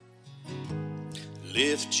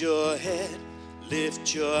Lift your head,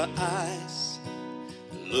 lift your eyes,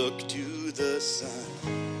 look to the sun.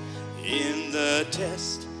 In the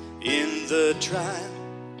test, in the trial,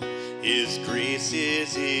 His grace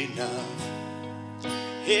is enough.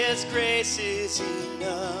 His grace is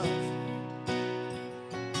enough.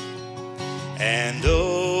 And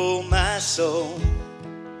oh, my soul,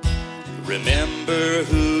 remember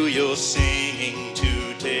who you're singing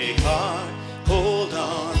to. Take heart, hold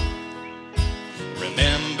on.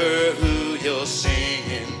 Remember who you're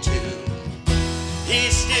singing to.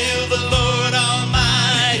 He's still the Lord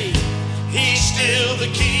Almighty. He's still the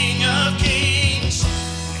King of Kings.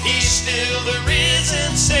 He's still the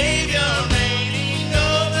risen Savior, reigning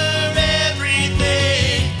over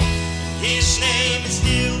everything. His name is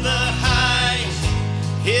still the highest.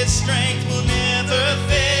 His strength will never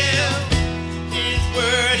fail. His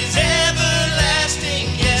word is everlasting,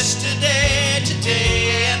 yesterday,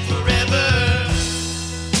 today, and forever.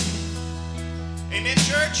 Amen,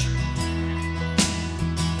 church?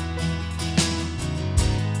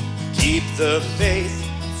 Keep the faith,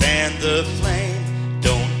 fan the flame,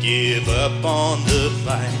 don't give up on the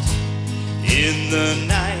fight. In the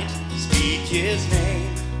night, speak His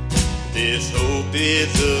name, this hope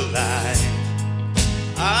is alive.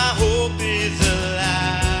 Our hope is alive.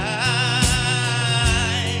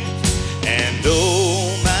 And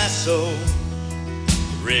oh, my soul,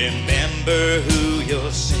 remember who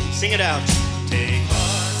you're singing. Sing it out. Take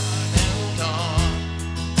heart and hold on.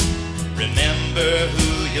 Remember who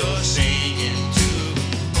you're singing to.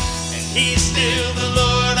 And He's still the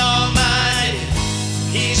Lord Almighty.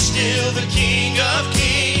 He's still the King of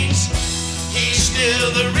Kings. He's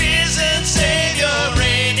still the risen Savior,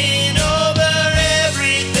 reigning over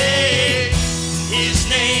everything. His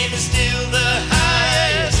name is still the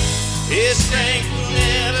highest. His strength will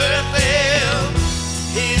never fail.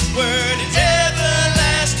 His word is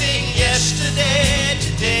everlasting, yesterday,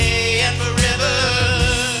 today, and forever.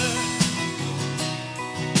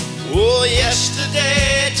 Oh,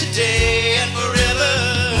 yesterday, today, and forever.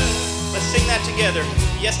 Let's sing that together.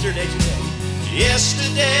 Yesterday, today.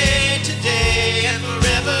 Yesterday, today, and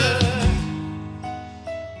forever.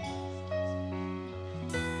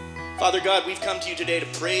 Father God, we've come to you today to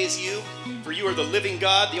praise you, for you are the living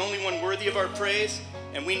God, the only one worthy of our praise,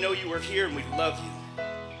 and we know you are here and we love you.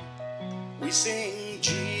 We sing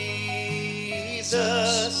Jesus,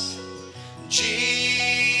 Jesus,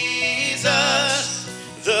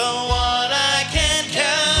 the one I can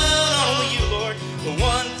count on. Only you, Lord, the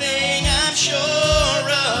one thing I'm sure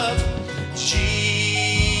of. Jesus,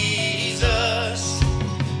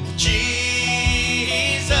 Jesus,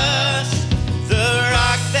 the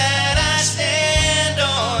rock that I stand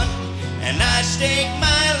on, and I stake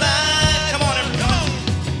my life. Come on, everyone.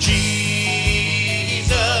 Jesus,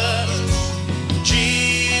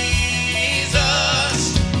 Jesus,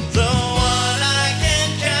 the one I can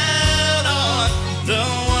count on, the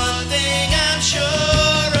one thing I'm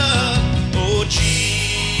sure of. Oh, Jesus,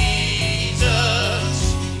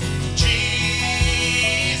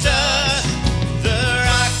 Jesus, the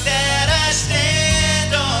rock that I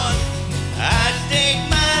stand on, I stake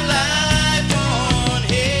my life on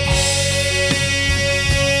Him.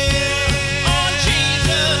 On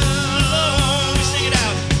Jesus alone. We sing it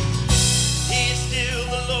out. He's still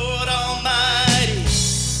the Lord Almighty.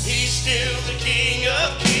 He's still the King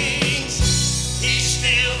of Kings. He's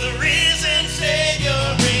still the risen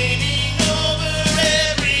Savior, reigning over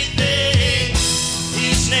everything.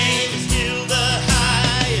 His name is still the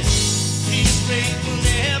highest. His strength will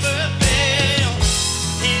never fail.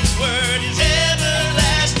 His word is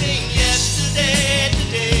everlasting, yesterday,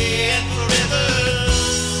 today, and forever.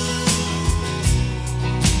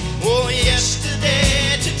 Oh,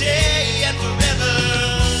 yesterday, today, and forever.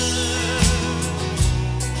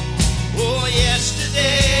 Oh,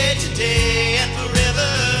 yesterday, today, and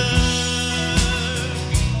forever.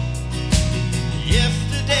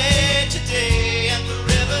 Yesterday, today, and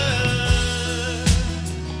forever.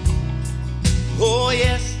 Oh,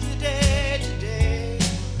 yesterday, today,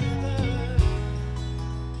 and forever.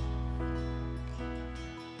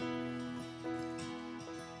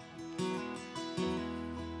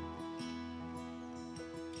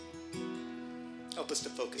 Help us to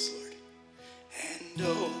focus, Lord. And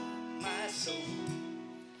oh, my soul,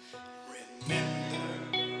 remember,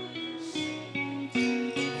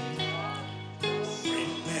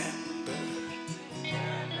 remember.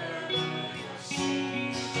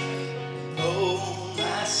 Oh,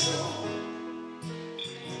 my soul,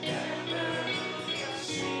 remember.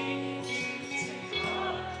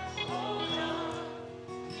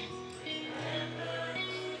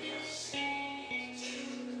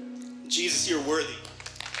 Jesus, you're worthy.